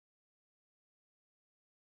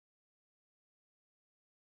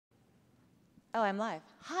Oh, I'm live.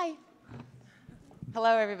 Hi.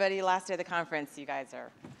 Hello, everybody. Last day of the conference. You guys are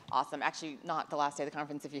awesome. Actually, not the last day of the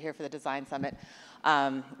conference. If you're here for the Design Summit,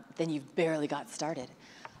 then you've barely got started.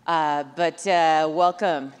 But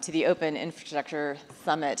welcome to the Open Infrastructure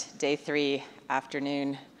Summit, Day 3,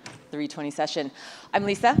 afternoon, 3:20 session. I'm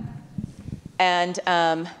Lisa,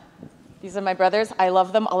 and these are my brothers. I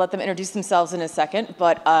love them. I'll let them introduce themselves in a second,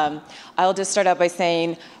 but I'll just start out by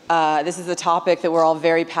saying this is a topic that we're all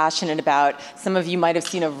very passionate about. Some of you might have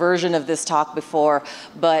seen a version of this talk before,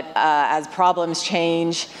 but as problems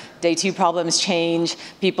change, Day 2 problems change,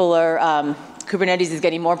 people are, Kubernetes is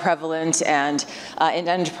getting more prevalent, and in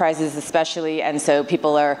enterprises especially, and so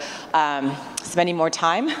people are spending more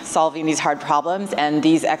time solving these hard problems, and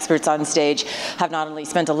these experts on stage have not only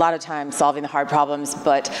spent a lot of time solving the hard problems,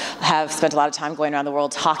 but have spent a lot of time going around the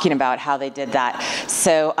world talking about how they did that.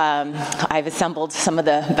 So I've assembled some of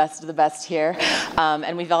the best here,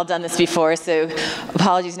 and we've all done this before, so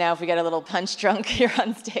apologies now if we get a little punch drunk here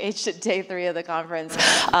on stage at Day 3 of the conference.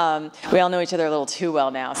 We all know each other a little too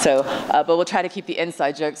well now, so, but we'll try to keep the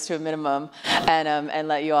inside jokes to a minimum and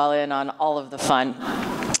let you all in on all of the fun.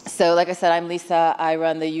 So like I said, I'm Lisa. I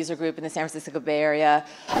run the user group in the San Francisco Bay Area.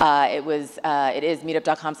 It is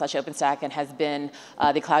meetup.com/OpenStack and has been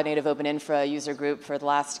the Cloud Native Open Infra user group for the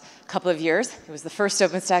last couple of years. It was the first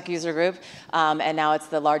OpenStack user group, and now it's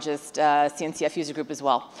the largest CNCF user group as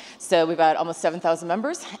well. So we've got almost 7,000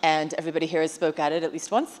 members, and everybody here has spoke at it at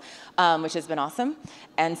least once, which has been awesome.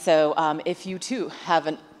 And so if you too have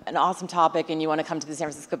an awesome topic and you want to come to the San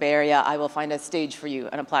Francisco Bay Area, I will find a stage for you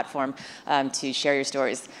and a platform to share your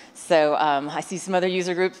stories. So I see some other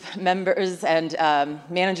user group members and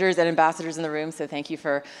managers and ambassadors in the room, so thank you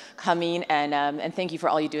for coming, and thank you for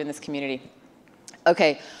all you do in this community.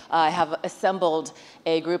 Okay, I have assembled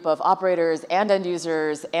a group of operators and end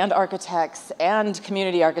users and architects and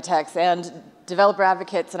community architects and developer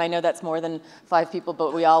advocates, and I know that's more than 5 people,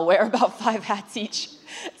 but we all wear about 5 hats each.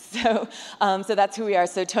 So that's who we are.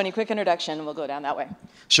 So Tony, quick introduction, and we'll go down that way.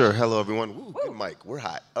 Sure. Hello, everyone. Woo, good mic. We're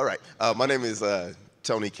hot. All right. My name is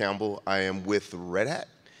Tony Campbell. I am with Red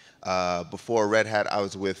Hat. Before Red Hat, I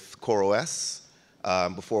was with CoreOS.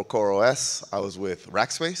 Before CoreOS, I was with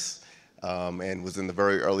Rackspace, and was in the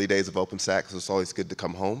very early days of OpenStack, so it's always good to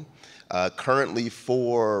come home. Currently,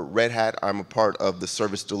 for Red Hat, I'm a part of the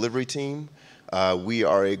service delivery team. We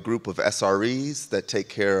are a group of SREs that take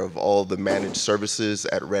care of all the managed services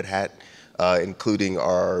at Red Hat, including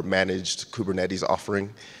our managed Kubernetes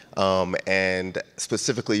offering. And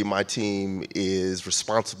specifically, my team is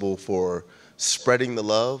responsible for spreading the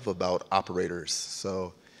love about operators.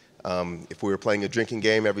 So if we were playing a drinking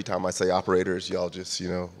game, every time I say operators, y'all just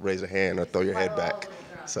raise a hand or throw your head back.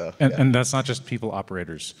 So, and that's not just people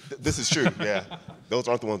operators. This is true, yeah. Those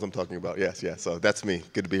aren't the ones I'm talking about, yes, yeah. So that's me.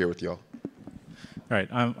 Good to be here with y'all. All right,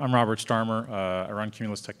 I'm Robert Starmer. I run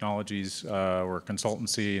Kumulus Technologies. We're a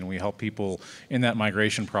consultancy, and we help people in that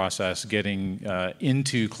migration process getting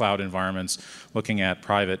into cloud environments, looking at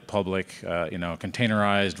private, public,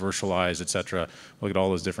 containerized, virtualized, et cetera. Look at all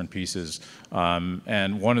those different pieces.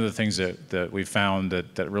 And one of the things that we've found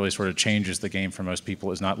that really sort of changes the game for most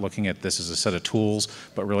people is not looking at this as a set of tools,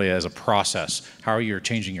 but really as a process. How you're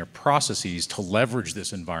changing your processes to leverage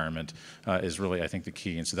this environment is really, I think, the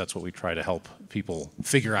key. And so that's what we try to help people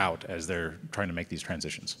figure out as they're trying to make these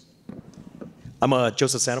transitions. I'm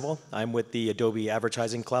Joseph Sandoval. I'm with the Adobe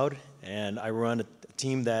Advertising Cloud, and I run a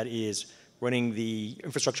team that is running the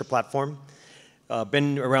infrastructure platform.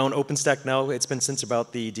 Been around OpenStack now. It's been since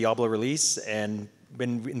about the Diablo release, and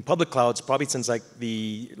been in public clouds probably since like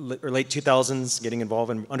the late 2000s, getting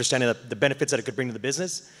involved and understanding the benefits that it could bring to the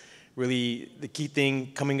business. Really, the key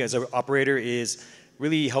thing coming as an operator is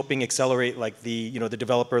really helping accelerate like the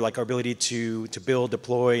developer, like our ability to build,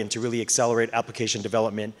 deploy, and to really accelerate application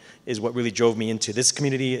development is what really drove me into this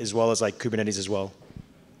community, as well as like Kubernetes as well.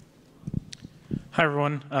 Hi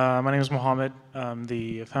everyone, my name is Mohammed. I'm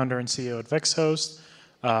the founder and CEO at Vexxhost.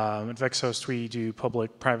 At Vexxhost we do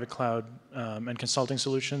public, private cloud and consulting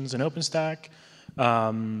solutions in OpenStack.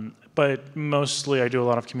 But mostly I do a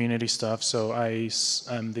lot of community stuff, so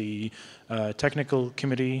I'm the technical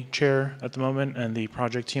committee chair at the moment and the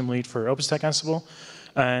project team lead for OpenStack Ansible.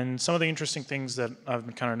 And some of the interesting things that I've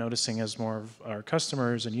been kind of noticing as more of our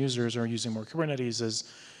customers and users are using more Kubernetes is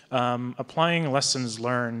applying lessons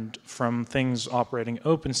learned from things operating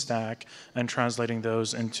OpenStack and translating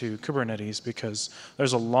those into Kubernetes, because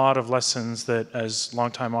there's a lot of lessons that as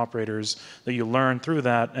longtime operators that you learn through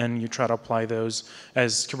that, and you try to apply those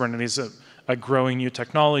as Kubernetes, a growing new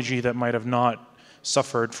technology that might have not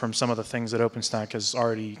suffered from some of the things that OpenStack has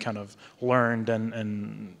already kind of learned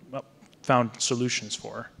and found solutions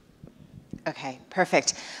for. Okay,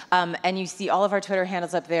 perfect. And you see all of our Twitter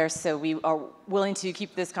handles up there, so we are willing to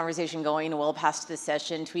keep this conversation going well past this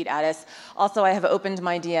session. Tweet at us. Also, I have opened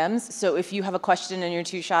my DMs, so if you have a question and you're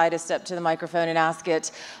too shy to step to the microphone and ask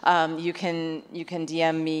it, you can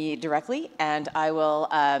DM me directly, and I will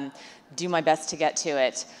do my best to get to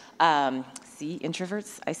it. See,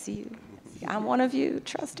 introverts, I see you. I'm one of you,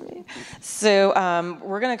 trust me. So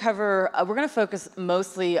we're going to focus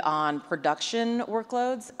mostly on production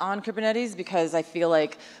workloads on Kubernetes because I feel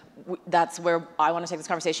like that's where I want to take this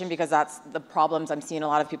conversation because that's the problems I'm seeing a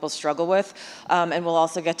lot of people struggle with. And we'll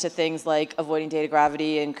also get to things like avoiding data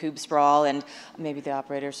gravity and kube sprawl and maybe the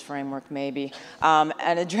operator's framework maybe,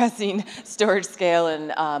 and addressing storage scale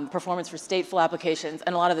and performance for stateful applications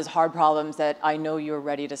and a lot of those hard problems that I know you're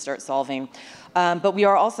ready to start solving. But we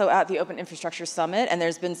are also at the Open Infrastructure Summit, and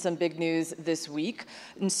there's been some big news this week.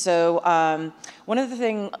 And so one of the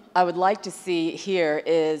things I would like to see here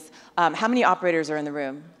is how many operators are in the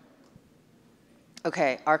room?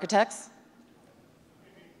 Okay, architects?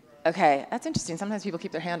 Okay, that's interesting. Sometimes people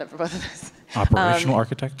keep their hand up for both of those. Operational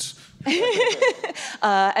architects?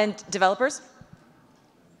 And developers?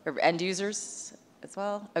 Or end users as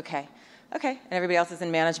well? Okay, okay. And everybody else is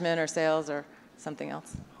in management or sales or something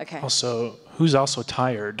else? Okay. Also, who's also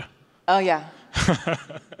tired? Oh, yeah.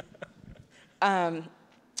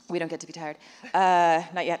 We don't get to be tired.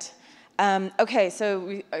 Not yet. Okay,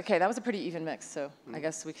 so that was a pretty even mix. So I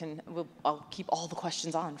guess I'll keep all the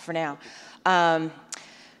questions on for now.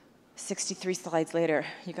 63 slides later,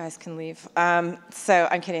 you guys can leave. So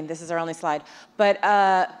I'm kidding. This is our only slide. But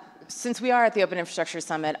since we are at the Open Infrastructure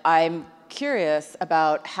Summit, I'm curious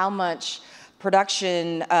about how much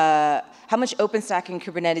production, how much OpenStack and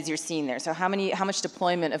Kubernetes you're seeing there. So how much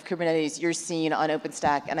deployment of Kubernetes you're seeing on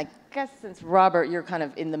OpenStack? And I guess since Robert, you're kind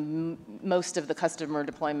of in the most of the customer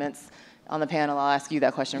deployments on the panel, I'll ask you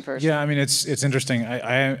that question first. Yeah, I mean, it's interesting.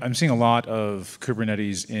 I'm seeing a lot of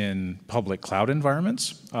Kubernetes in public cloud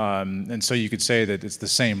environments. And so you could say that it's the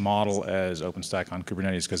same model as OpenStack on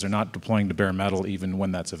Kubernetes because they're not deploying to bare metal even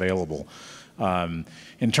when that's available.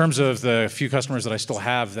 In terms of the few customers that I still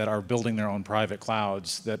have that are building their own private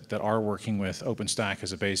clouds that are working with OpenStack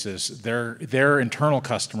as a basis, their internal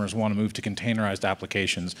customers want to move to containerized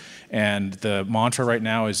applications. And the mantra right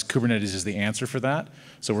now is Kubernetes is the answer for that.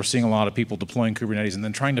 So we're seeing a lot of people deploying Kubernetes and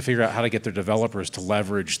then trying to figure out how to get their developers to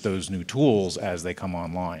leverage those new tools as they come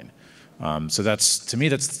online. So to me,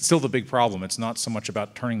 that's still the big problem. It's not so much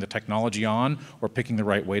about turning the technology on or picking the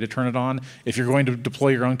right way to turn it on. If you're going to deploy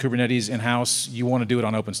your own Kubernetes in-house, you want to do it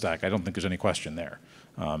on OpenStack. I don't think there's any question there.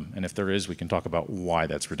 And if there is, we can talk about why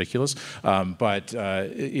that's ridiculous. But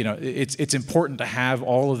you know, it's important to have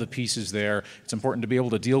all of the pieces there. It's important to be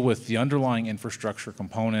able to deal with the underlying infrastructure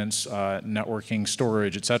components, networking,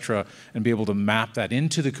 storage, et cetera, and be able to map that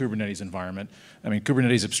into the Kubernetes environment. I mean,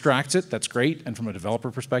 Kubernetes abstracts it, that's great, and from a developer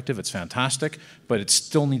perspective, it's fantastic, but it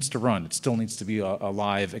still needs to run. It still needs to be a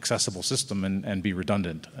live, accessible system and be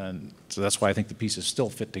redundant. And so that's why I think the pieces still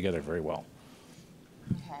fit together very well.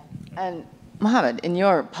 Okay. And Mohammed, in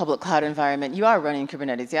your public cloud environment, you are running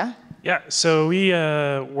Kubernetes, yeah? Yeah, so we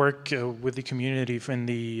work with the community in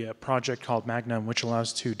the project called Magnum, which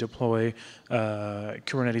allows to deploy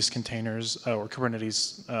Kubernetes containers or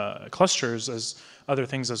Kubernetes clusters as other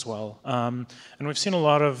things as well. And we've seen a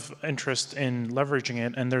lot of interest in leveraging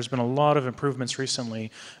it, and there's been a lot of improvements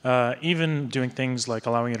recently, even doing things like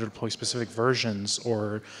allowing you to deploy specific versions,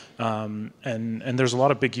 or and there's a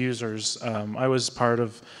lot of big users. I was part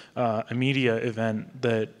of a media event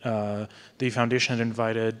that the foundation had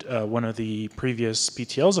invited one of the previous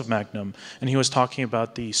PTLs of Magnum, and he was talking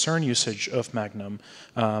about the CERN usage of Magnum.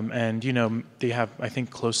 And you know, they have, I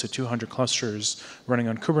think, close to 200 clusters running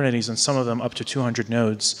on Kubernetes, and some of them up to 200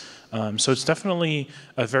 nodes. So it's definitely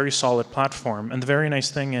a very solid platform. And the very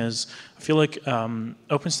nice thing is, I feel like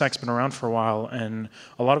OpenStack's been around for a while, and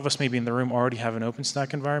a lot of us maybe in the room already have an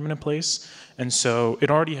OpenStack environment in place. And so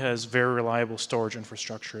it already has very reliable storage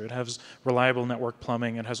infrastructure. It has reliable network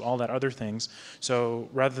plumbing. It has all that other things. So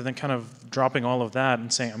rather than kind of dropping all of that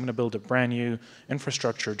and saying, I'm going to build a brand new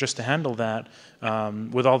infrastructure just to handle that,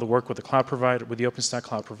 with all the work with the cloud provider, with the OpenStack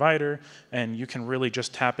cloud provider, and you can really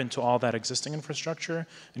just tap into all that existing infrastructure,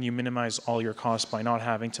 and you minimize all your costs by not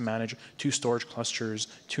having to manage 2 storage clusters,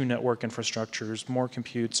 2 network infrastructures, more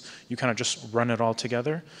computes. You kind of just run it all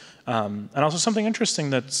together. And also something interesting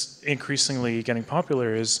that's increasingly getting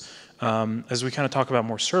popular is, as we kind of talk about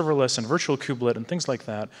more serverless and virtual kubelet and things like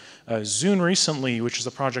that, Zune recently, which is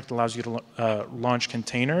a project that allows you to launch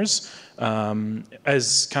containers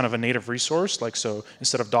as kind of a native resource. Like, so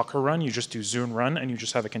instead of Docker run, you just do Zune run and you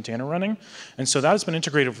just have a container running. And so that has been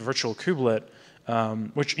integrated with virtual kubelet.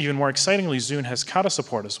 which even more excitingly, Zune has Kata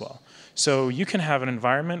support as well. So you can have an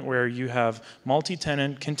environment where you have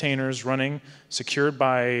multi-tenant containers running secured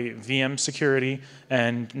by VM security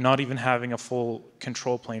and not even having a full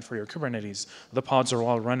control plane for your Kubernetes. The pods are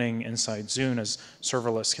all running inside Zune as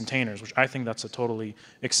serverless containers, which I think that's a totally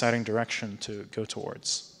exciting direction to go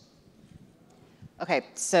towards. Okay,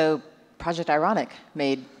 so Project Ironic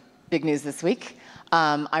made big news this week.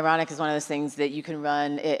 Ironic is one of those things that you can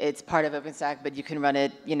run. It's part of OpenStack, but you can run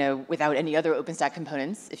it, without any other OpenStack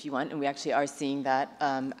components if you want. And we actually are seeing that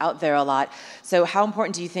out there a lot. So, how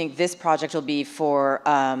important do you think this project will be for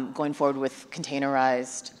going forward with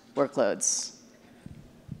containerized workloads?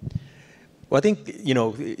 Well, I think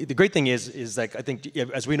the great thing is like I think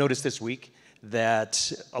as we noticed this week,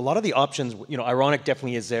 that a lot of the options, Ironic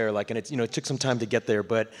definitely is there, and it's, it took some time to get there,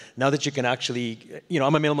 but now that you can actually,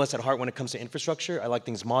 I'm a minimalist at heart when it comes to infrastructure. I like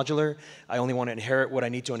things modular. I only want to inherit what I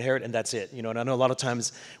need to inherit, and that's it. And I know a lot of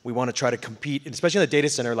times we want to try to compete, especially in the data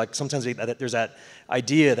center, like sometimes there's that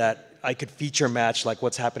idea that I could feature match like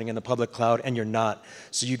what's happening in the public cloud, and you're not.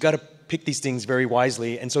 So you got to pick these things very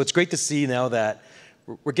wisely, and so it's great to see now that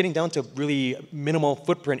we're getting down to really minimal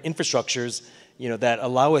footprint infrastructures that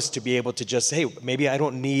allow us to be able to just say, hey, maybe I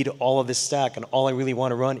don't need all of this stack, and all I really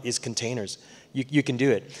want to run is containers. You can do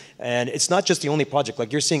it. And it's not just the only project.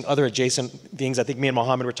 Like you're seeing other adjacent things. I think me and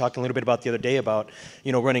Mohammed were talking a little bit about the other day about,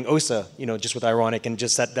 running OSA, just with Ironic, and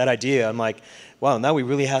just that idea. I'm like, wow, now we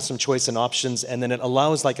really have some choice and options, and then it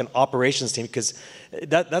allows like an operations team, because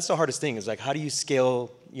that's the hardest thing is like, how do you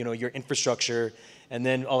scale, your infrastructure? And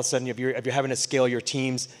then all of a sudden, if you're having to scale your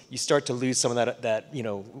teams, you start to lose some of that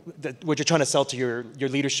what you're trying to sell to your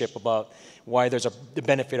leadership about why there's the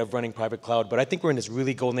benefit of running private cloud. But I think we're in this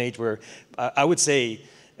really golden age where I would say,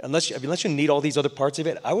 unless you need all these other parts of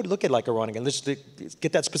it, I would look at like Ironic and let's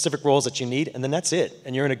get that specific roles that you need, and then that's it.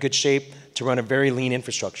 And you're in a good shape to run a very lean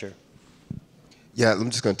infrastructure. Yeah, I'm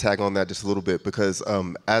just going to tag on that just a little bit because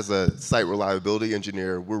as a site reliability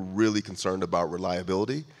engineer, we're really concerned about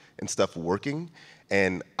reliability and stuff working.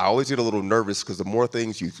 And I always get a little nervous because the more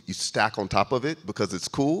things you stack on top of it because it's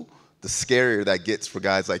cool, the scarier that gets for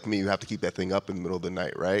guys like me who have to keep that thing up in the middle of the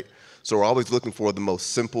night, right? So we're always looking for the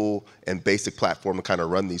most simple and basic platform to kind of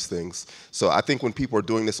run these things. So I think when people are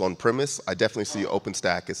doing this on premise, I definitely see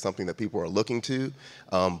OpenStack as something that people are looking to.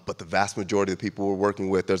 But the vast majority of the people we're working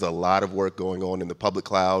with, there's a lot of work going on in the public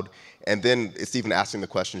cloud. And then it's even asking the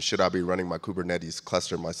question, should I be running my Kubernetes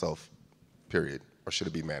cluster myself, period? Or should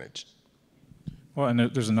it be managed? Well, and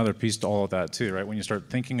there's another piece to all of that too, right? When you start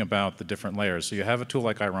thinking about the different layers, so you have a tool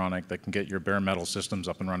like Ironic that can get your bare metal systems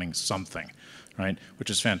up and running something, right? Which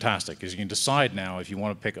is fantastic, because you can decide now if you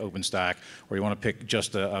want to pick OpenStack, or you want to pick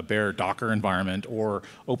just a bare Docker environment, or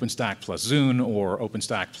OpenStack plus Zune, or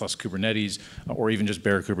OpenStack plus Kubernetes, or even just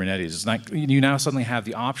bare Kubernetes. It's like you now suddenly have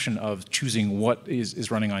the option of choosing what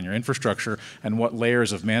is running on your infrastructure and what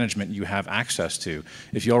layers of management you have access to.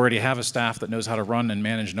 If you already have a staff that knows how to run and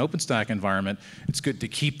manage an OpenStack environment, it's good to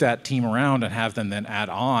keep that team around and have them then add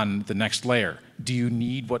on the next layer. Do you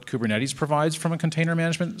need what Kubernetes provides from a container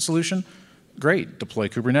management solution? Great, deploy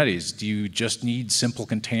Kubernetes. Do you just need simple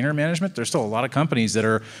container management? There's still a lot of companies that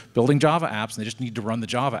are building Java apps and they just need to run the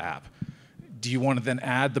Java app. Do you want to then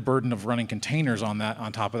add the burden of running containers on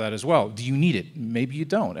top of that as well? Do you need it? Maybe you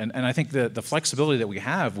don't. And I think the flexibility that we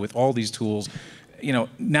have with all these tools,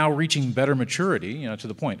 now reaching better maturity, to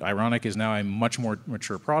the point. Ironic is now a much more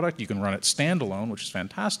mature product. You can run it standalone, which is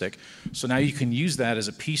fantastic. So now you can use that as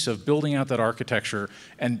a piece of building out that architecture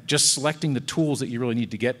and just selecting the tools that you really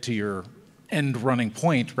need to get to your end running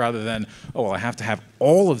point, rather than, oh, well, I have to have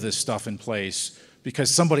all of this stuff in place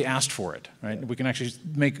because somebody asked for it, right? We can actually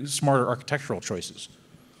make smarter architectural choices.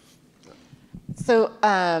 So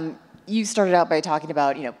you started out by talking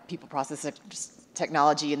about, people, process,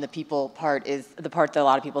 technology, and the people part is the part that a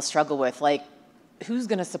lot of people struggle with. Like, who's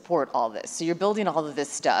going to support all this? So you're building all of this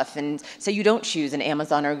stuff, and so you don't choose an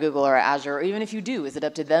Amazon or Google or Azure, or even if you do, is it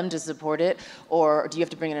up to them to support it, or do you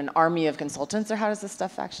have to bring in an army of consultants, or how does this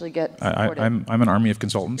stuff actually get supported? I'm an army of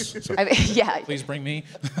consultants. So yeah. Please bring me.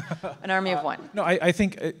 An army of one. No, I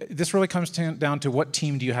think this really comes down to what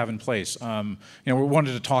team do you have in place. We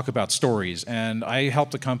wanted to talk about stories, and I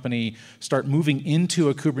helped a company start moving into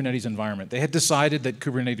a Kubernetes environment. They had decided that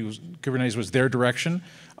Kubernetes was their direction.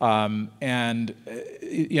 The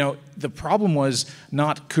problem was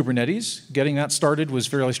not Kubernetes. Getting that started was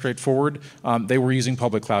fairly straightforward. They were using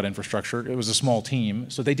public cloud infrastructure. It was a small team,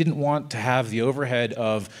 so they didn't want to have the overhead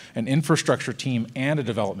of an infrastructure team and a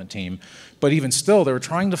development team. But even still, they were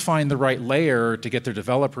trying to find the right layer to get their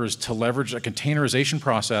developers to leverage a containerization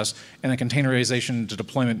process and a containerization to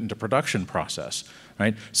deployment into production process.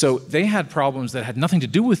 Right? So they had problems that had nothing to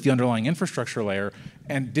do with the underlying infrastructure layer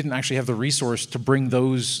and didn't actually have the resource to bring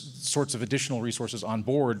those sorts of additional resources on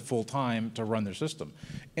board full time to run their system.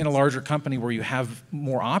 In a larger company where you have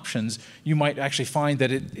more options, you might actually find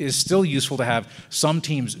that it is still useful to have some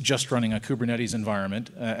teams just running a Kubernetes environment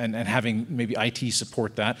and having maybe IT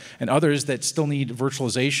support that, and others that still need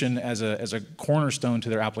virtualization as a cornerstone to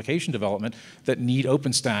their application development that need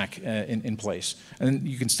OpenStack in place. And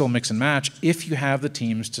you can still mix and match if you have the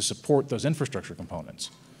teams to support those infrastructure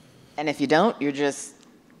components. And if you don't, you're just...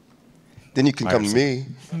 Then you can come to me.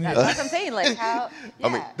 That's what I'm saying. Like how? Yeah. I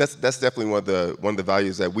mean, that's definitely one of the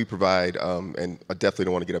values that we provide. And I definitely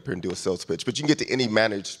don't want to get up here and do a sales pitch, but you can get to any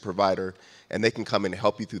managed provider, and they can come in and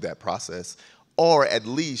help you through that process. Or at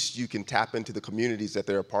least you can tap into the communities that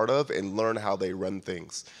they're a part of and learn how they run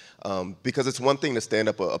things. Because it's one thing to stand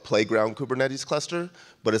up a playground Kubernetes cluster,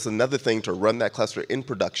 but it's another thing to run that cluster in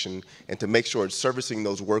production and to make sure it's servicing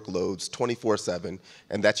those workloads 24/7,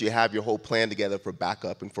 and that you have your whole plan together for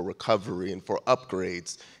backup and for recovery and for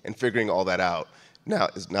upgrades and figuring all that out. Now,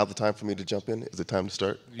 is now the time for me to jump in? Is it time to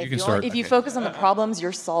start? You can start. If you focus on the problems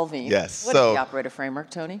you're solving. Yes. What is the operator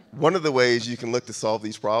framework, Tony? One of the ways you can look to solve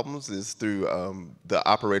these problems is through the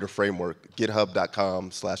operator framework,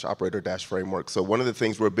 github.com/operator-framework. So one of the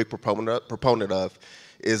things we're a big proponent of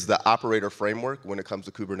is the operator framework when it comes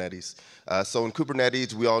to Kubernetes. So in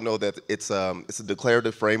Kubernetes, we all know that it's a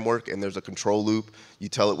declarative framework, and there's a control loop. You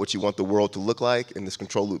tell it what you want the world to look like, and this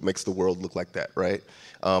control loop makes the world look like that, right?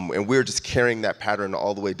 And we're just carrying that pattern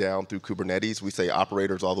all the way down through Kubernetes. We say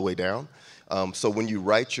operators all the way down. So when you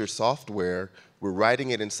write your software, we're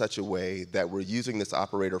writing it in such a way that we're using this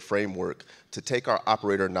operator framework to take our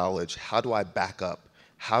operator knowledge. How do I back up?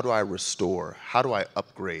 How do I restore? How do I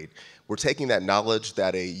upgrade? We're taking that knowledge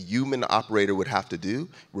that a human operator would have to do,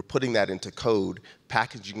 we're putting that into code,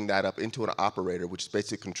 packaging that up into an operator, which is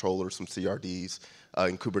basically a controller, some CRDs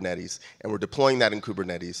in Kubernetes, and we're deploying that in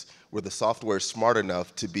Kubernetes where the software is smart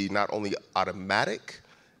enough to be not only automatic,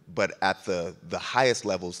 but at the highest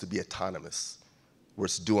levels to be autonomous, where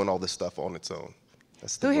it's doing all this stuff on its own.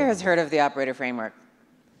 Who here has heard of the operator framework?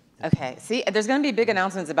 Okay, see, there's going to be big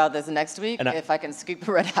announcements about this next week if I can scoop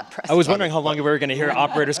the Red Hat press. I was wondering how long we were going to hear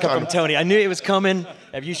operators come from Tony. I knew it was coming.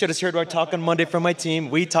 If you should have heard our talk on Monday from my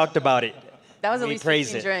team, we talked about it. That was at We least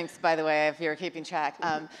praised 15 it. drinks, by the way, if you're keeping track.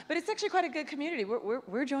 But it's actually quite a good community.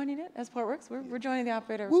 We're joining it as Portworx. We're joining the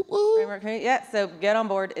operator framework community. Yeah, so get on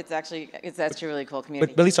board. It's actually a really cool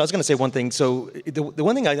community. But Lisa, I was going to say one thing. So the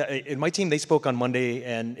one thing in my team, they spoke on Monday,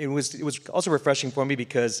 and it was also refreshing for me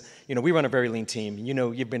because we run a very lean team.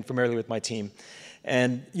 You've been familiar with my team.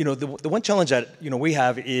 And the one challenge that we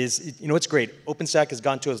have is it's great. OpenStack has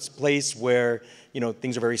gone to a place where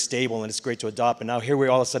things are very stable and it's great to adopt. And now here we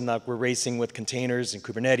all of a sudden we're racing with containers and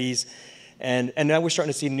Kubernetes, and now we're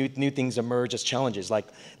starting to see new things emerge as challenges. Like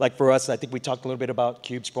for us, I think we talked a little bit about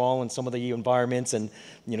kube sprawl and some of the environments, and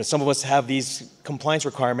some of us have these compliance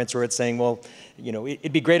requirements where it's saying, well,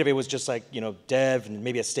 it'd be great if it was just like dev and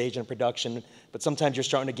maybe a stage in production, but sometimes you're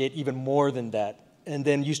starting to get even more than that. And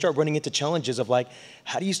then you start running into challenges of like,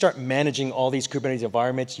 how do you start managing all these Kubernetes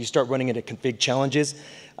environments? You start running into config challenges.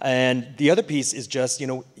 And the other piece is just,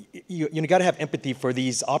 you got to have empathy for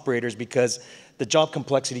these operators because the job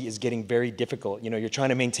complexity is getting very difficult. You're trying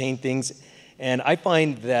to maintain things. And I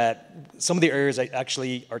find that some of the areas that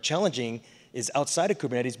actually are challenging is outside of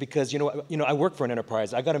Kubernetes because, I work for an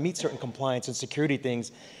enterprise. I got to meet certain compliance and security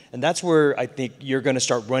things. And that's where I think you're going to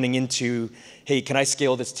start running into, hey, can I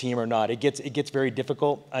scale this team or not? It gets very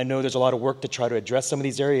difficult. I know there's a lot of work to try to address some of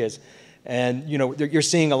these areas. And you're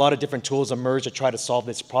seeing a lot of different tools emerge to try to solve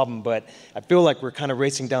this problem. But I feel like we're kind of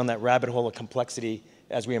racing down that rabbit hole of complexity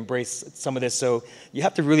as we embrace some of this. So you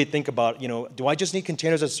have to really think about, do I just need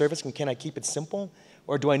containers as a service and can I keep it simple?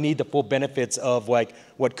 Or do I need the full benefits of like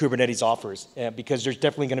what Kubernetes offers? Because there's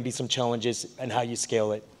definitely going to be some challenges in how you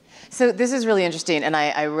scale it. So this is really interesting, and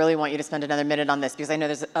I really want you to spend another minute on this because I know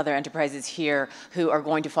there's other enterprises here who are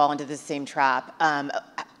going to fall into this same trap.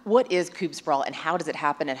 What is kube sprawl, and how does it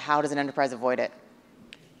happen, and how does an enterprise avoid it?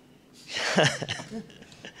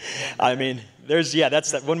 I mean,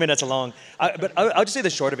 that's that 1 minute. That's a long. But I'll just say the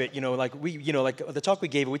short of it. Like the talk we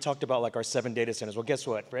gave, we talked about like our 7 data centers. Well, guess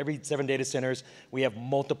what? For every 7 data centers, we have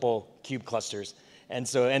multiple kube clusters. And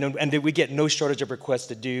so, and then we get no shortage of requests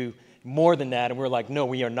to do more than that, and we're like, no,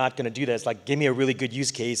 we are not going to do that. It's like, give me a really good use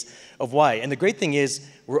case of why. And the great thing is,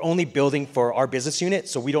 we're only building for our business unit,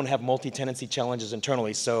 so we don't have multi-tenancy challenges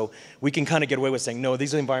internally. So we can kind of get away with saying, no,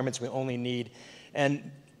 these are the environments we only need. And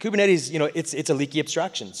Kubernetes, it's a leaky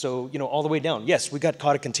abstraction. So, all the way down. Yes, we got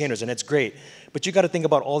caught at containers, and it's great. But you got to think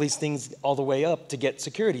about all these things all the way up to get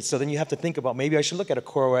security. So then you have to think about, maybe I should look at a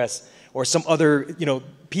CoreOS or some other,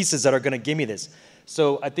 pieces that are going to give me this.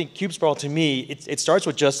 So I think kubesprawl, to me, it starts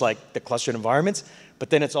with just like the clustered environments, but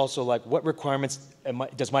then it's also like, what requirements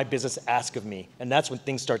does my business ask of me? And that's when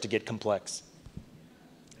things start to get complex.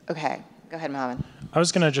 Okay, go ahead, Mohammed. I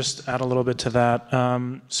was going to just add a little bit to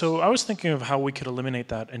that. So I was thinking of how we could eliminate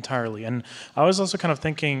that entirely. And I was also kind of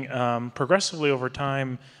thinking progressively over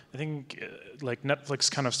time, I think like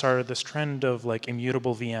Netflix kind of started this trend of like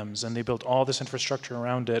immutable VMs, and they built all this infrastructure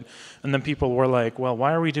around it. And then people were like, well,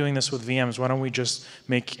 why are we doing this with VMs? Why don't we just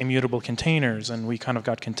make immutable containers? And we kind of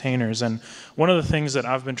got containers. And one of the things that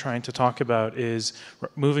I've been trying to talk about is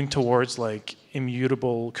moving towards like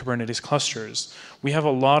immutable Kubernetes clusters. We have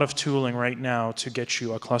a lot of tooling right now to get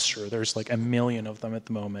you a cluster. There's like 1 million of them at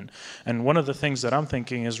the moment. And one of the things that I'm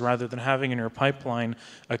thinking is, rather than having in your pipeline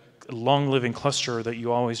a long-living cluster that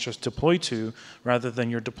you always just deploy to, rather than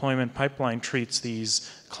your deployment pipeline treats these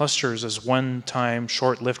clusters as one-time,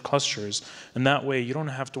 short-lived clusters. And that way, you don't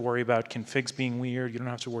have to worry about configs being weird. You don't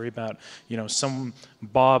have to worry about, some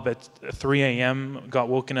Bob at 3 a.m. got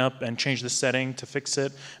woken up and changed the setting to fix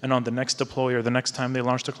it. And on the next deploy or the next time they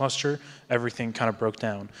launched a cluster, everything kind of broke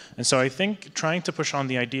down. And so I think trying to push on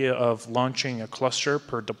the idea of launching a cluster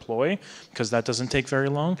per deploy, because that doesn't take very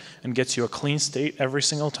long and gets you a clean state every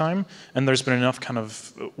single time. And there's been enough kind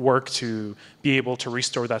of work to be able to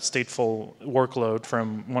restore that stateful workload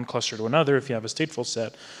from one cluster to another if you have a stateful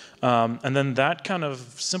set. And then that kind of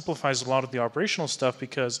simplifies a lot of the operational stuff,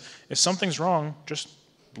 because if something's wrong, just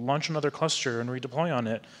launch another cluster and redeploy on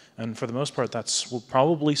it. And for the most part, will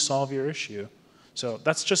probably solve your issue. So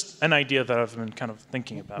that's just an idea that I've been kind of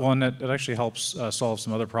thinking about. Well, and it actually helps solve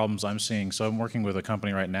some other problems I'm seeing. So I'm working with a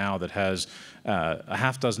company right now that has a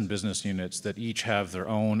half dozen business units that each have their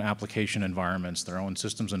own application environments, their own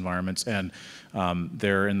systems environments, and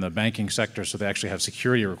they're in the banking sector, so they actually have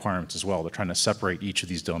security requirements as well. They're trying to separate each of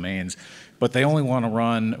these domains, but they only want to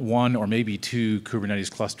run 1 or maybe 2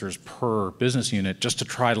 Kubernetes clusters per business unit, just to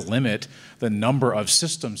try to limit the number of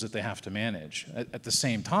systems that they have to manage. At the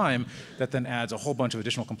same time, that then adds a whole bunch of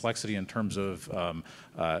additional complexity in terms of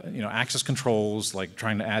access controls, like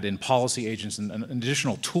trying to add in policy agents and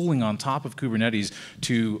additional tooling on top of Kubernetes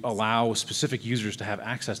to allow specific users to have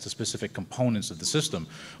access to specific components of the system,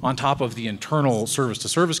 on top of the internal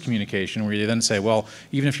service-to-service communication, where you then say, well,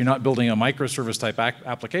 even if you're not building a microservice type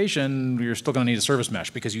application, you're still going to need a service mesh,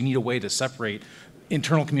 because you need a way to separate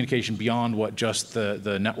internal communication beyond what just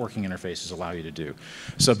the networking interfaces allow you to do.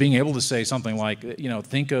 So being able to say something like,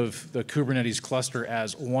 think of the Kubernetes cluster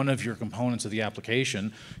as one of your components of the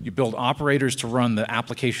application. You build operators to run the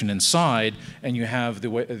application inside, and you have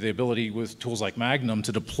the ability with tools like Magnum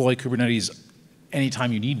to deploy Kubernetes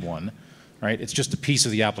anytime you need one, right? It's just a piece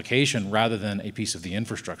of the application rather than a piece of the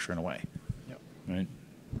infrastructure in a way. Yep. Right?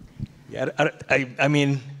 Yeah, I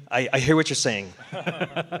mean, I hear what you're saying,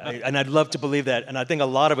 and I'd love to believe that. And I think a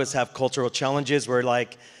lot of us have cultural challenges where,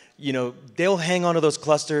 like, they'll hang on to those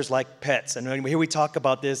clusters like pets. And when here we talk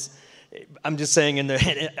about this, I'm just saying,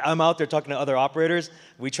 I'm out there talking to other operators.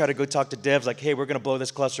 We try to go talk to devs like, hey, we're going to blow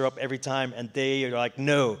this cluster up every time, and they are like,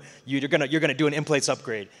 no, you're going to do an in-place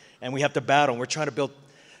upgrade, and we have to battle. And we're trying to build,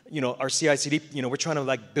 our CI/CD. We're trying to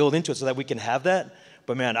like build into it so that we can have that.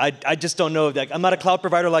 But man, I just don't know. Like, I'm not a cloud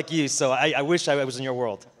provider like you, so I wish I was in your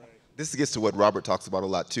world. This gets to what Robert talks about a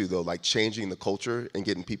lot too, though, like changing the culture and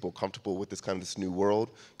getting people comfortable with this new world.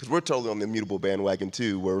 Because we're totally on the immutable bandwagon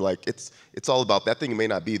too, where like it's all about that thing may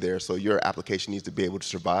not be there, so your application needs to be able to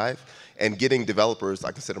survive. And getting developers,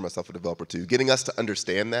 I consider myself a developer too, getting us to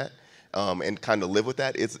understand that and kind of live with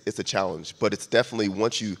that, it's a challenge. But it's definitely,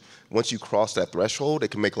 once you cross that threshold,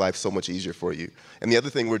 it can make life so much easier for you. And the other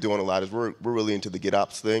thing we're doing a lot is we're really into the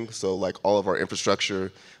GitOps thing. So like all of our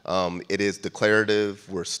infrastructure, it is declarative.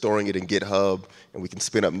 We're storing it in GitHub, and we can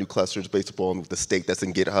spin up new clusters based upon the state that's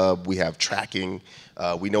in GitHub. We have tracking.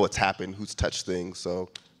 We know what's happened, who's touched things. So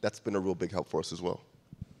that's been a real big help for us as well.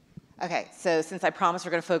 Okay, so since I promised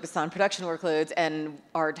we're going to focus on production workloads, and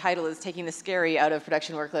our title is taking the scary out of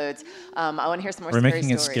production workloads, I want to hear some more scary stories. We're making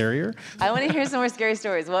it scarier? I want to hear some more scary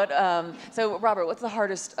stories. So Robert, what's the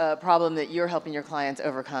hardest problem that you're helping your clients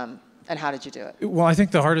overcome and how did you do it? Well, I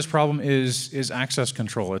think the hardest problem is access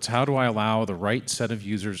control. It's how do I allow the right set of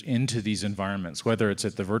users into these environments, whether it's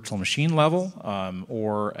at the virtual machine level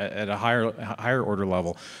or at a higher order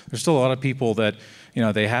level. There's still a lot of people that, you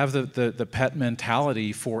know, they have the pet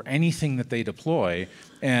mentality for anything that they deploy.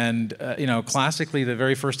 And you know, classically, the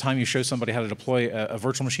very first time you show somebody how to deploy a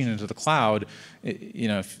virtual machine into the cloud, you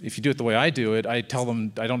know, if you do it the way I do it, I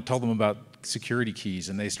don't tell them about security keys,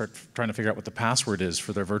 and they start trying to figure out what the password is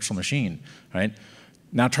for their virtual machine, right?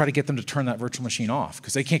 Now try to get them to turn that virtual machine off,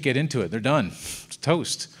 because they can't get into it. They're done. It's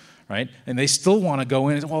toast, right? And they still want to go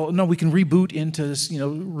in and, well, no, we can reboot into this, you know,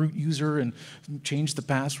 root user and change the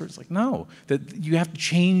password. It's like, no, that you have to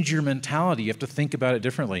change your mentality. You have to think about it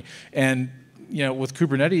differently. And you know, with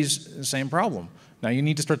Kubernetes, same problem. Now you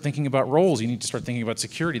need to start thinking about roles. You need to start thinking about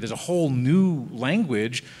security. There's a whole new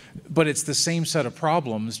language, but it's the same set of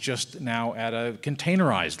problems, just now at a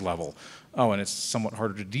containerized level. Oh, and it's somewhat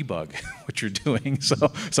harder to debug what you're doing.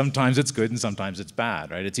 So sometimes it's good and sometimes it's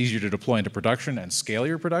bad, right? It's easier to deploy into production and scale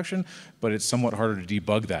your production, but it's somewhat harder to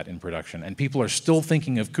debug that in production. And people are still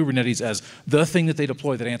thinking of Kubernetes as the thing that they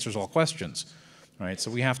deploy that answers all questions. Right,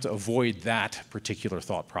 so we have to avoid that particular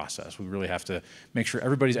thought process. We really have to make sure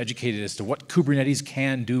everybody's educated as to what Kubernetes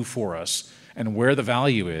can do for us and where the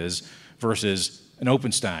value is versus an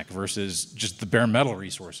OpenStack versus just the bare metal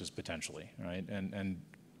resources potentially, right? And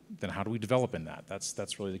then how do we develop in that?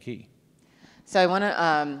 That's really the key. So I want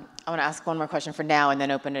to ask one more question for now and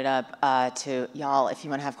then open it up to y'all if you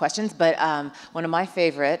want to have questions. But one of my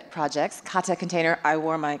favorite projects, Kata Container, I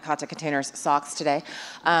wore my Kata Containers socks today.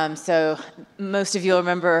 So most of you will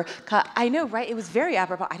remember, I know, right? It was very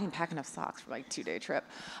apropos. I didn't pack enough socks for like a 2-day trip.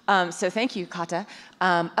 So thank you, Kata.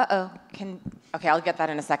 Okay, I'll get that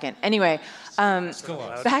in a second. Anyway,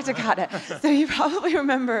 back to Kata. So you probably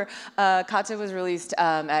remember Kata was released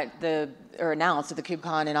announced at the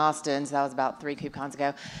KubeCon in Austin, so that was about 3 KubeCons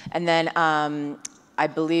ago. And then I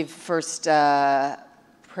believe first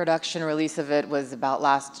production release of it was about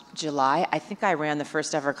last July. I think I ran the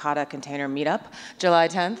first ever Kata container meetup, July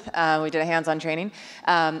 10th. We did a hands-on training.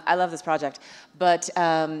 I love this project, but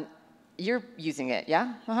you're using it,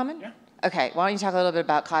 yeah, Mohammed? Yeah. Okay, why don't you talk a little bit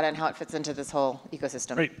about Kata and how it fits into this whole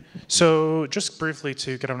ecosystem? Right. So just briefly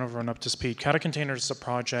to get everyone up to speed, Kata Containers is a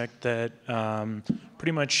project that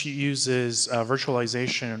pretty much uses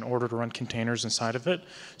virtualization in order to run containers inside of it.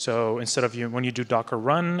 So instead of when you do Docker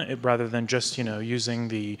run, rather than just using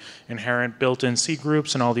the inherent built-in C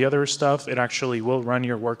groups and all the other stuff, it actually will run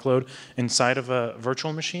your workload inside of a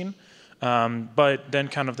virtual machine. But then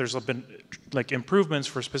kind of there's been like improvements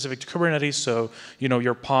for specific to Kubernetes, so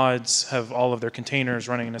your pods have all of their containers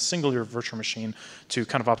running in a singular virtual machine to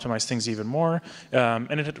kind of optimize things even more.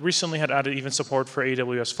 And it had recently had added even support for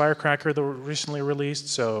AWS Firecracker that were recently released.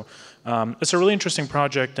 So it's a really interesting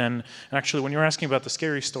project. And actually, when you were asking about the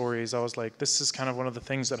scary stories, I was like, this is kind of one of the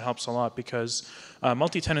things that helps a lot because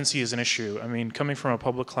multi-tenancy is an issue. I mean, coming from a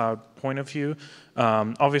public cloud point of view,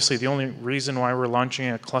 obviously the only reason why we're launching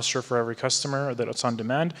a cluster for every customer that it's on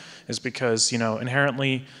demand is because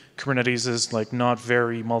inherently Kubernetes is like not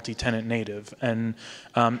very multi-tenant native, and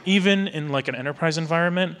even in like an enterprise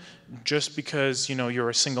environment, just because you're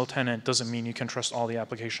a single tenant doesn't mean you can trust all the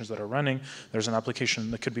applications that are running. There's an application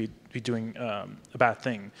that could be doing a bad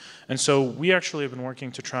thing, and so we actually have been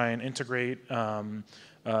working to try and integrate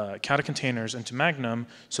Kata containers into Magnum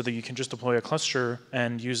so that you can just deploy a cluster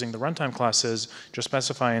and using the runtime classes, just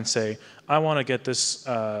specify and say, I want to get this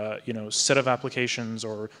set of applications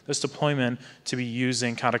or this deployment to be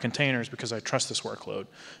using Kata containers because I trust this workload,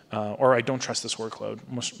 or I don't trust this workload,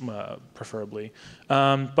 most preferably.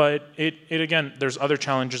 But it again, there's other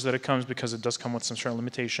challenges that it comes because it does come with some certain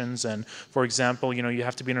limitations. And for example, you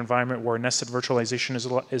have to be in an environment where nested virtualization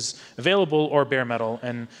is available or bare metal,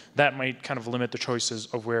 and that might kind of limit the choices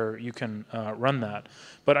of where you can run that.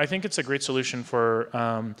 But I think it's a great solution for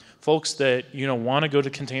folks that want to go to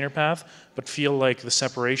container path, but feel like the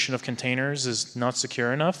separation of containers is not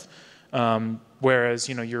secure enough. Whereas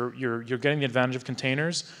you're getting the advantage of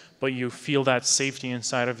containers, but you feel that safety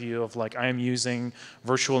inside of you of like I am using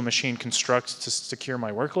virtual machine constructs to secure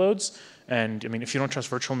my workloads. And I mean, if you don't trust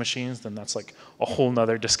virtual machines, then that's like a whole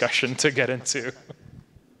nother discussion to get into.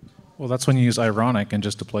 Well, that's when you use ironic and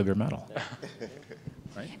just deploy bare metal.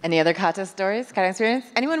 Right? Any other Kata stories, Kata experience?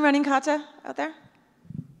 Anyone running Kata out there?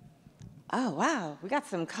 Oh, wow. We got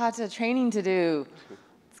some Kata training to do.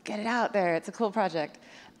 Let's get it out there. It's a cool project.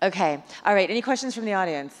 Okay. All right. Any questions from the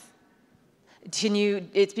audience?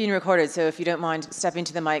 It's being recorded, so if you don't mind stepping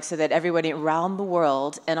to the mic so that everybody around the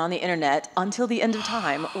world and on the internet until the end of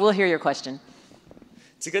time will hear your question.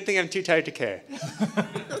 It's a good thing I'm too tired to care.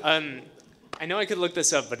 I know I could look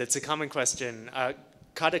this up, but it's a common question.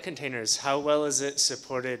 Kata containers, how well is it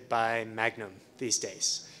supported by Magnum these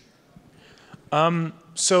days?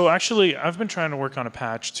 So actually, I've been trying to work on a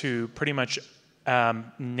patch to pretty much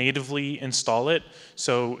natively install it.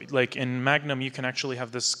 So like in Magnum, you can actually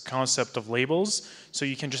have this concept of labels. So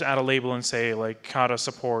you can just add a label and say like Kata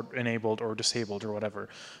support enabled or disabled or whatever.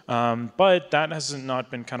 But that has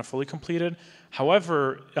not been kind of fully completed.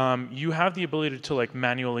 However, you have the ability to like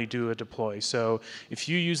manually do a deploy. So if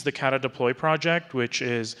you use the Kata deploy project, which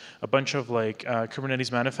is a bunch of like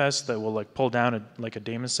Kubernetes manifests that will like pull down like a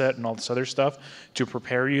daemon set and all this other stuff to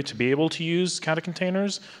prepare you to be able to use Kata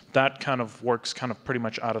containers, that kind of works kind of pretty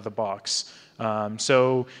much out of the box.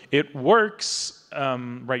 So it works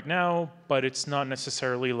right now, but it's not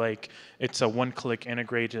necessarily like it's a one-click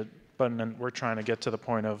integrated button, and we're trying to get to the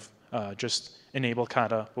point of just enable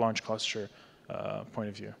Kata launch cluster point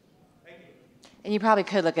of view. And you probably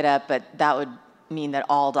could look it up, but that would mean that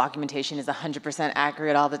all documentation is 100%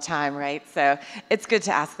 accurate all the time, right? So it's good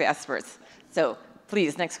to ask the experts. So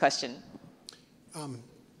please, next question.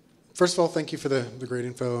 First of all, thank you for the great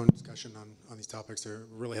info and discussion on these topics. They're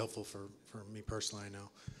really helpful for me personally, I know.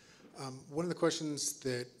 One of the questions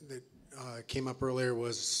that came up earlier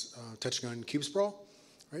was touching on kubesprawl,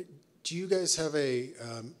 right? Do you guys have a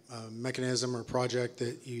mechanism or project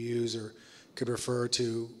that you use or could refer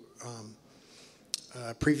to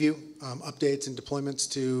preview updates and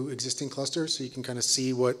deployments to existing clusters so you can kind of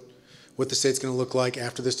see what the state's going to look like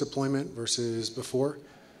after this deployment versus before?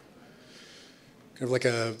 Kind of like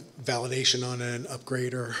a validation on an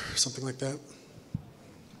upgrade or something like that?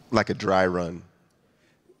 Like a dry run.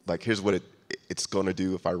 Like here's what it's going to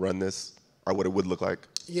do if I run this, or what it would look like.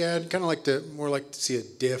 Yeah, I'd kind of like to see a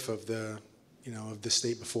diff of the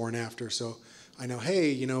state before and after. So I know,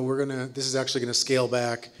 hey, this is actually going to scale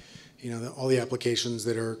back, all the applications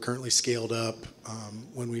that are currently scaled up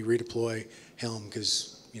when we redeploy Helm,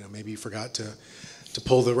 because maybe you forgot to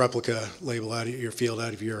pull the replica label out of your field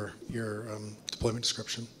out of your deployment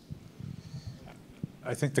description.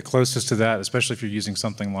 I think the closest to that, especially if you're using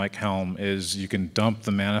something like Helm, is you can dump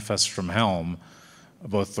the manifests from Helm,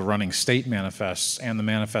 both the running state manifests and the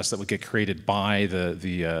manifests that would get created by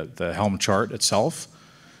the Helm chart itself,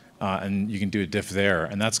 and you can do a diff there.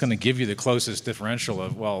 And that's going to give you the closest differential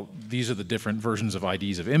of, well, these are the different versions of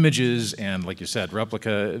IDs of images, and like you said,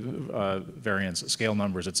 replica variants, scale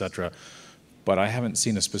numbers, et cetera. But I haven't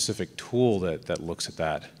seen a specific tool that looks at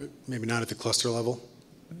that. Maybe not at the cluster level?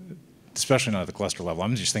 Especially not at the cluster level.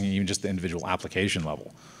 I'm just thinking even just the individual application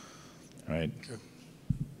level, right?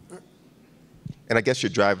 Okay. And I guess you're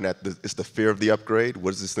driving at it's the fear of the upgrade.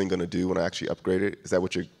 What is this thing going to do when I actually upgrade it? Is that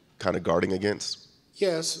what you're kind of guarding against?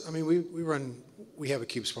 Yes. I mean, we have a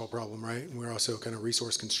kubesprawl problem, right? And we're also kind of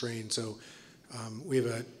resource constrained. So we have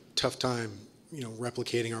a tough time,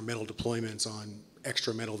 replicating our metal deployments on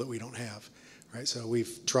extra metal that we don't have, right? So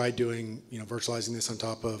we've tried doing, virtualizing this on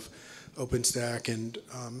top of OpenStack, and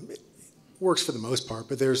it works for the most part,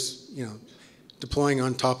 but there's, deploying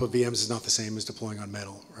on top of VMs is not the same as deploying on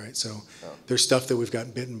metal, right? So there's stuff that we've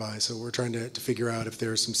gotten bitten by. So we're trying to figure out if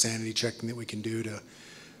there's some sanity checking that we can do to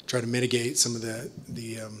try to mitigate some of the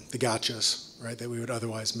gotchas, right, that we would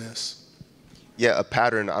otherwise miss. Yeah, a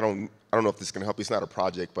pattern. I don't know if this is going to help you. It's not a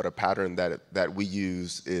project, but a pattern that we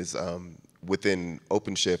use is within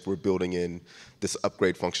OpenShift, we're building in this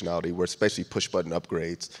upgrade functionality where it's basically push button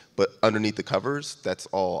upgrades, but underneath the covers, that's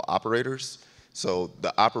all operators. So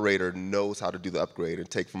the operator knows how to do the upgrade and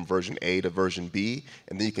take from version A to version B,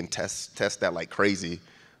 and then you can test that like crazy,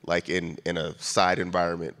 like in a side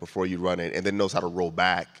environment before you run it, and then knows how to roll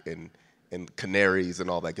back and canaries and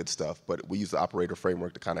all that good stuff. But we use the operator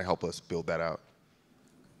framework to kind of help us build that out.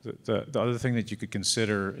 The other thing that you could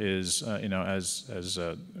consider is, as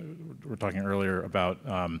we're talking earlier about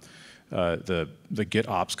the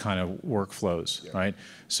GitOps kind of workflows, yeah. Right?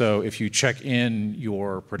 So if you check in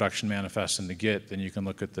your production manifest into Git, then you can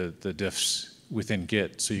look at the diffs within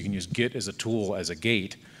Git. So you can use Git as a tool, as a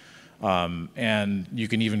gate. And you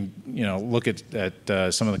can even look at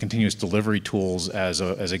some of the continuous delivery tools as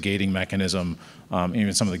a gating mechanism.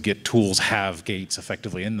 Even some of the Git tools have gates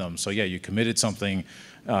effectively in them. So yeah, you committed something.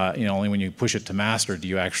 Only when you push it to master do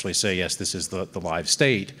you actually say, yes, this is the live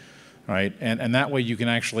state, right? And that way you can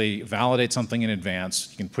actually validate something in advance.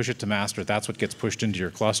 You can push it to master. That's what gets pushed into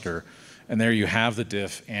your cluster. And there you have the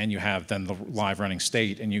diff, and you have then the live running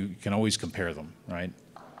state, and you can always compare them, right?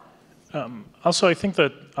 Also, I think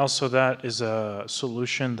that that is a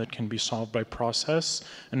solution that can be solved by process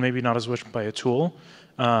and maybe not as much by a tool.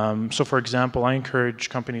 So for example, I encourage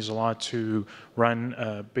companies a lot to run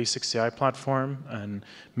a basic CI platform and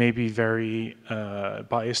maybe very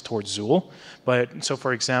biased towards youll. But so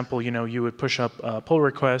for example, you would push up a pull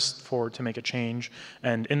request to make a change,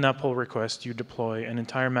 and in that pull request, you deploy an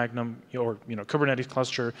entire Magnum or Kubernetes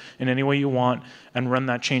cluster in any way you want and run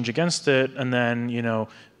that change against it, and then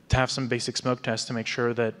to have some basic smoke tests to make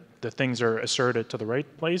sure that the things are asserted to the right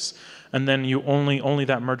place, and then you only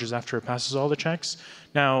that merges after it passes all the checks.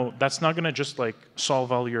 Now, that's not going to just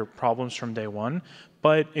solve all your problems from day one,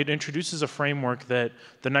 but it introduces a framework that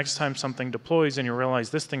the next time something deploys and you realize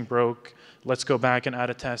this thing broke, let's go back and add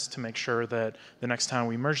a test to make sure that the next time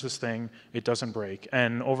we merge this thing, it doesn't break.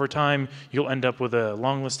 And over time, you'll end up with a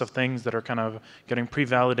long list of things that are kind of getting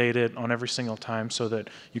pre-validated on every single time so that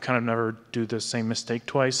you kind of never do the same mistake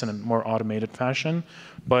twice in a more automated fashion.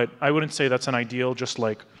 But I wouldn't say that's an ideal, just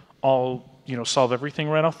solve everything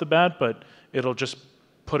right off the bat, but it'll just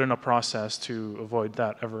put in a process to avoid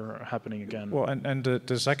that ever happening again. Well, and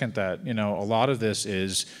to second that, a lot of this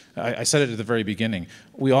is, I said it at the very beginning,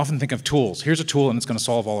 we often think of tools. Here's a tool and it's going to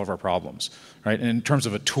solve all of our problems, right? And in terms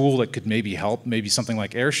of a tool that could maybe help, maybe something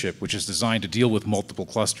like Airship, which is designed to deal with multiple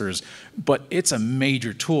clusters, but it's a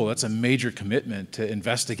major tool. That's a major commitment to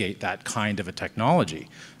investigate that kind of a technology,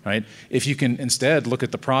 right? If you can instead look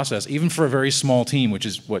at the process, even for a very small team, which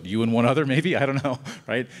is what, you and one other maybe, I don't know,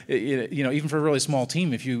 right? Even for a really small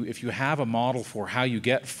team, if you have a model for how you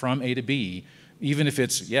get from A to B, even if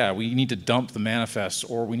it's, we need to dump the manifests,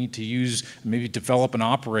 or we need to maybe develop an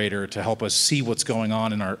operator to help us see what's going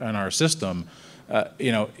on in our system,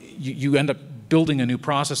 you end up building a new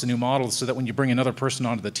process, a new model, so that when you bring another person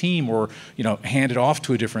onto the team, or hand it off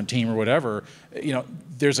to a different team or whatever,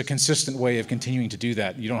 there's a consistent way of continuing to do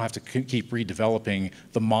that. You don't have to keep redeveloping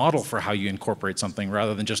the model for how you incorporate something,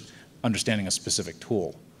 rather than just understanding a specific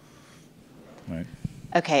tool, right?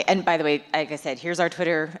 Okay, and by the way, like I said, here's our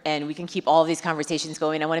Twitter, and we can keep all of these conversations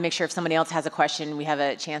going. I want to make sure if somebody else has a question, we have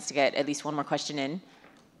a chance to get at least one more question in.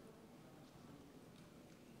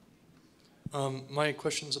 My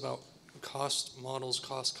question's about cost models,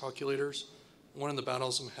 cost calculators. One of the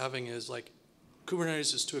battles I'm having is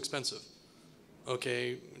Kubernetes is too expensive.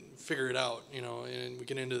 Okay, figure it out, and we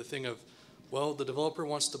get into the thing of, well, the developer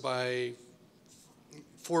wants to buy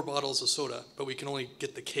 4 bottles of soda, but we can only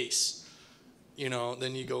get the case.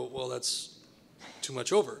 Then you go, well, that's too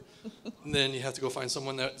much over. And then you have to go find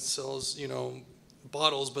someone that sells,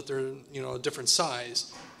 bottles, but they're, a different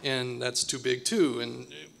size, and that's too big too. And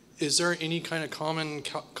is there any kind of common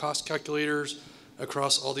cost calculators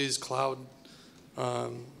across all these cloud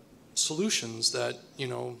solutions that,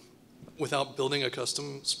 without building a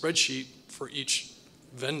custom spreadsheet for each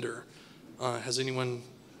vendor, has anyone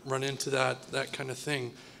run into that kind of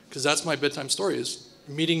thing? Because that's my bedtime story, is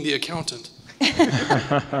meeting the accountant.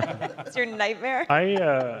 It's your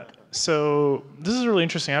nightmare? So this is really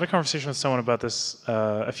interesting. I had a conversation with someone about this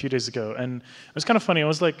a few days ago, and it was kind of funny. It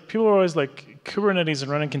was people were always Kubernetes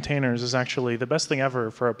and running containers is actually the best thing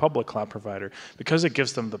ever for a public cloud provider because it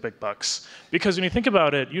gives them the big bucks. Because when you think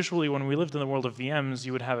about it, usually when we lived in the world of VMs,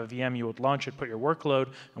 you would have a VM, you would launch it, put your workload,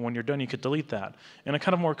 and when you're done, you could delete that. In a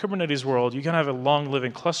kind of more Kubernetes world, you can have a long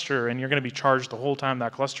living cluster, and you're going to be charged the whole time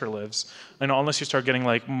that cluster lives. And unless you start getting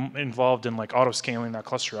involved in auto scaling that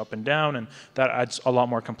cluster up and down, and that adds a lot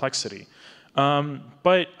more complexity.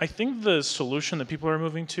 But I think the solution that people are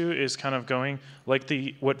moving to is kind of going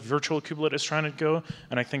what virtual kubelet is trying to go,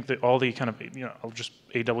 and I think that all the kind of just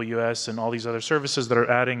AWS and all these other services that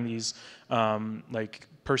are adding these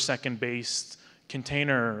per second based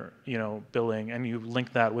container billing, and you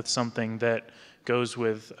link that with something that goes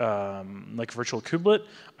with virtual kubelet.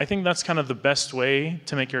 I think that's kind of the best way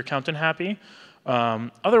to make your accountant happy.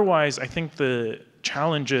 Otherwise, I think the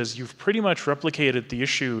challenge is you've pretty much replicated the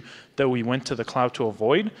issue that we went to the cloud to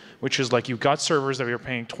avoid, which is you've got servers that you're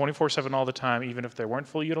paying 24/7 all the time, even if they weren't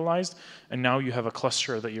fully utilized, and now you have a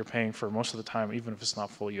cluster that you're paying for most of the time, even if it's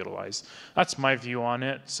not fully utilized. That's my view on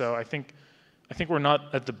it. So I think we're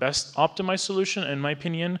not at the best optimized solution, in my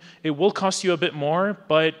opinion. It will cost you a bit more,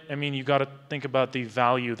 but I mean, you got to think about the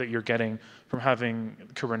value that you're getting from having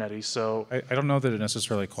Kubernetes. So I don't know that it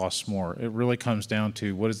necessarily costs more. It really comes down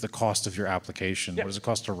to what is the cost of your application? What does it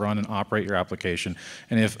cost to run and operate your application?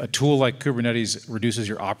 And if a tool like Kubernetes reduces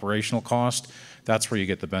your operational cost, that's where you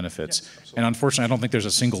get the benefits. And unfortunately, I don't think there's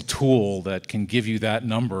a single tool that can give you that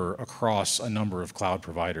number across a number of cloud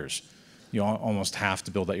providers. You almost have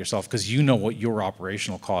to build that yourself because you know what your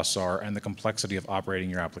operational costs are and the complexity of operating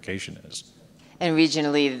your application is. And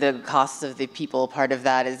regionally, the cost of the people part of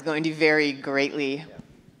that is going to vary greatly.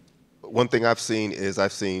 One thing I've seen is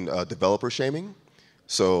developer shaming.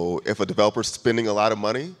 So if a developer's spending a lot of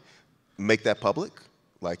money, make that public.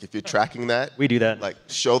 Like if you're tracking that, We do that. like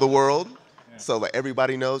show the world so like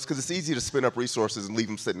everybody knows, because it's easy to spin up resources and leave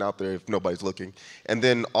them sitting out there if nobody's looking. And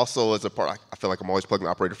then also as a part, I feel like I'm always plugging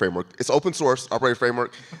the operator framework. It's open source, operator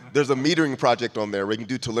framework. There's a metering project on there where you can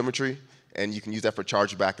do telemetry and you can use that for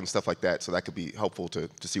chargeback and stuff like that. So that could be helpful to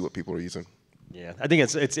see what people are using. Yeah, I think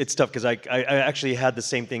it's tough because I actually had the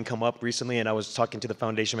same thing come up recently, and I was talking to the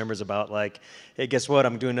foundation members about like, hey, guess what?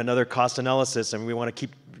 I'm doing another cost analysis, and we want to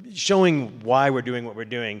keep showing why we're doing what we're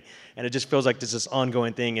doing, and it just feels like this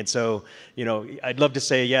ongoing thing. And so, you know, I'd love to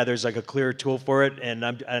say, yeah, there's like a clear tool for it, and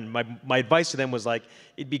my advice to them was like,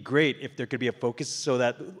 it'd be great if there could be a focus so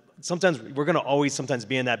that sometimes we're going to always sometimes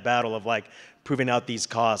be in that battle of like proving out these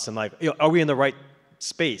costs and like, you know, are we in the right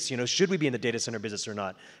space? You know, should we be in the data center business or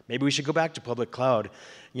not? Maybe we should go back to public cloud,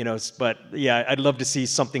 you know, but yeah, I'd love to see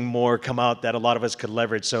something more come out that a lot of us could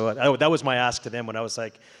leverage. So that was my ask to them when I was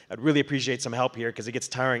like, I'd really appreciate some help here because it gets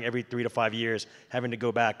tiring every 3 to 5 years having to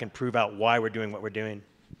go back and prove out why we're doing what we're doing.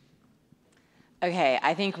 Okay,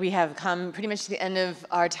 I think we have come pretty much to the end of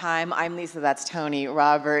our time. I'm Lisa, that's Tony,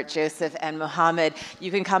 Robert, Joseph, and Mohammed. You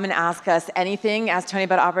can come and ask us anything. Ask Tony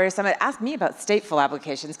about Operator Summit. Ask me about stateful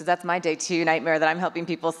applications, because that's my day 2 nightmare that I'm helping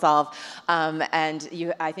people solve.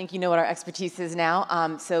 I think you know what our expertise is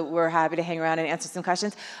now, so we're happy to hang around and answer some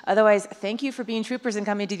questions. Otherwise, thank you for being troopers and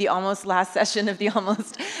coming to the almost last session of the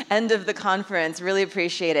almost end of the conference. Really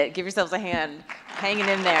appreciate it. Give yourselves a hand. Hanging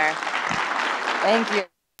in there. Thank you.